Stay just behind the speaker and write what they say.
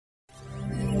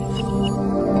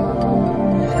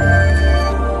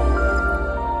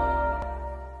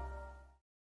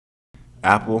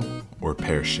Apple or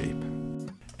pear shape.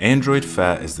 Gynoid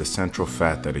fat is the central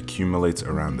fat that accumulates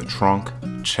around the trunk,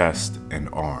 chest, and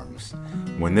arms.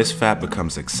 When this fat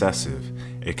becomes excessive,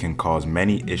 it can cause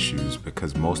many issues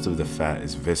because most of the fat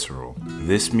is visceral.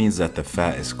 This means that the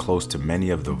fat is close to many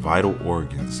of the vital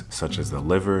organs such as the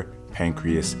liver,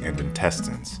 pancreas, and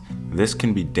intestines. This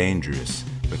can be dangerous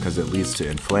because it leads to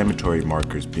inflammatory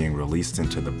markers being released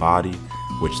into the body,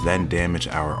 which then damage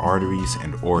our arteries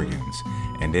and organs,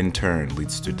 and in turn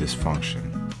leads to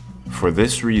dysfunction. For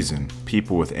this reason,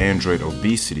 people with Gynoid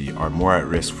obesity are more at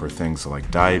risk for things like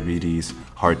diabetes,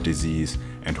 heart disease,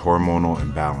 and hormonal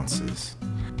imbalances.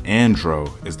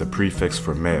 Andro is the prefix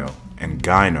for male, and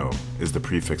Gyno is the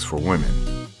prefix for women.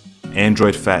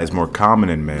 Gynoid fat is more common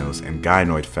in males, and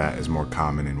Gynoid fat is more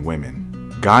common in women.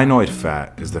 Gynoid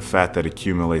fat is the fat that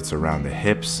accumulates around the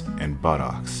hips and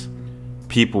buttocks.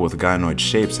 People with gynoid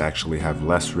shapes actually have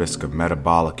less risk of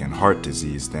metabolic and heart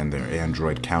disease than their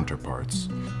android counterparts.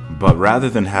 But rather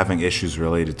than having issues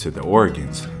related to the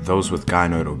organs, those with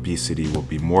gynoid obesity will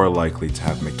be more likely to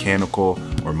have mechanical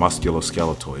or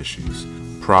musculoskeletal issues.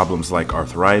 Problems like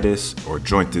arthritis or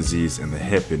joint disease in the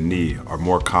hip and knee are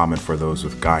more common for those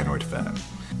with gynoid fat.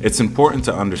 It's important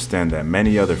to understand that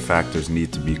many other factors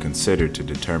need to be considered to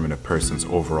determine a person's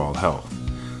overall health.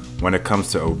 When it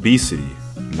comes to obesity,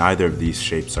 neither of these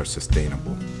shapes are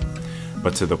sustainable.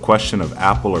 But to the question of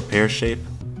apple or pear shape,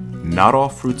 not all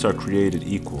fruits are created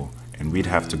equal, and we'd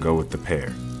have to go with the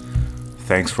pear.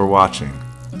 Thanks for watching.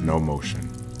 No motion.